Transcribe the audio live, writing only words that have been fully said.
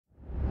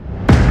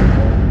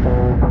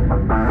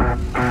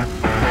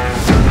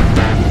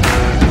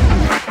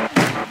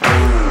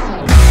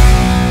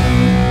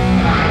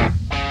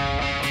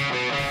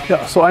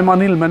Yeah, so I'm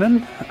Anil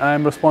Menon.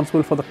 I'm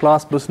responsible for the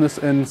Claas business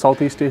in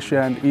Southeast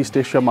Asia and East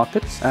Asia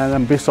markets, and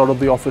I'm based out of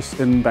the office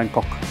in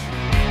Bangkok.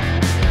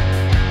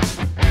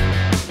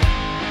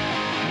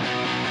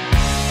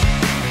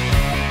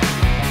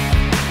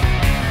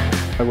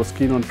 I was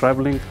keen on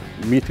traveling,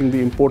 meeting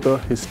the importer,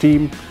 his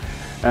team,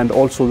 and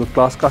also the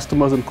Claas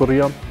customers in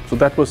Korea. So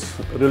that was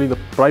really the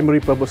primary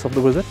purpose of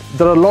the visit.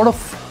 There are a lot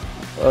of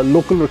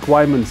local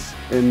requirements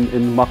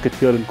in market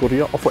here in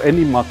Korea, or for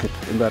any market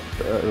in that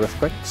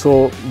respect.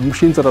 So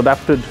machines are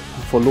adapted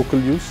for local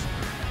use,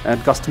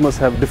 and customers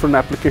have different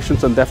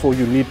applications, and therefore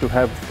you need to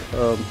have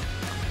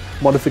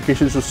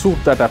modifications to suit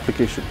that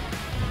application.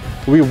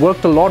 We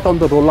worked a lot on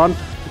the Roland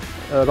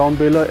round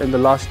baler in the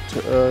last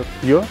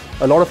year.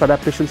 A lot of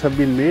adaptations have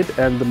been made,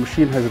 and the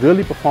machine has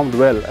really performed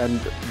well, and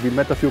we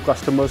met a few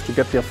customers to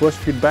get their first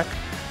feedback,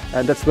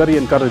 and that's very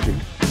encouraging.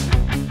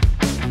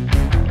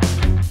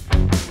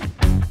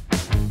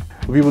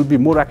 We will be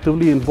more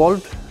actively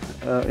involved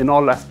in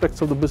all aspects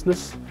of the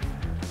business,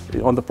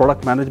 on the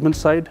product management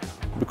side,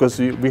 because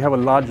we have a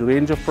large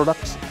range of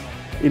products.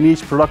 In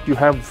each product you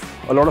have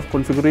a lot of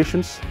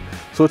configurations,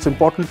 so it's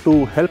important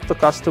to help the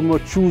customer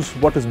choose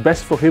what is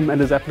best for him and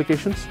his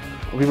applications.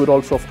 We would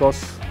also, of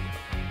course,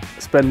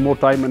 spend more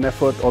time and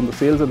effort on the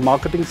sales and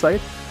marketing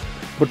side,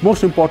 but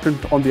most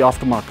important on the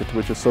aftermarket,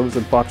 which is service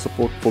and parts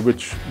support, for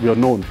which we are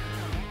known.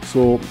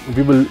 So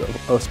we will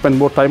spend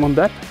more time on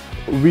that.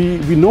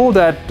 We know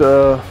that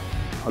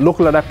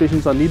local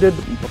adaptations are needed.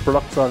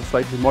 Products are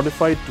slightly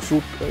modified to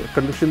suit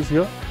conditions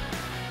here,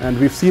 and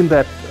we've seen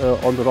that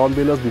on the round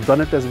balers. We've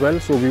done it as well.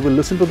 So we will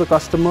listen to the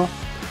customer,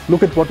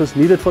 look at what is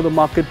needed for the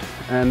market,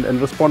 and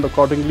respond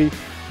accordingly.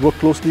 Work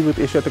closely with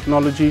Asia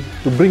Technology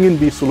to bring in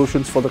these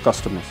solutions for the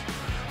customers.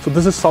 So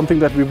this is something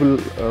that we will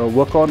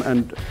work on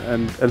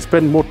and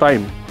spend more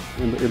time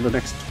in the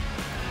next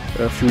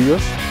few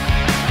years.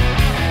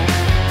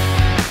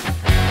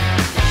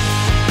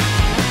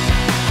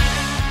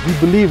 We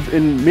believe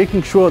in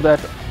making sure that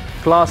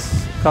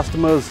Claas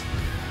customers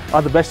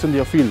are the best in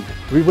their field.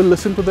 We will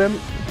listen to them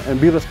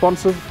and be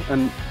responsive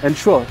and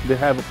ensure they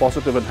have a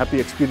positive and happy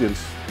experience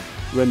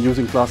when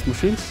using Claas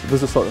machines.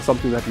 This is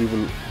something that we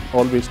will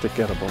always take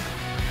care about.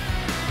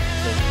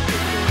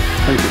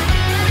 Thank you.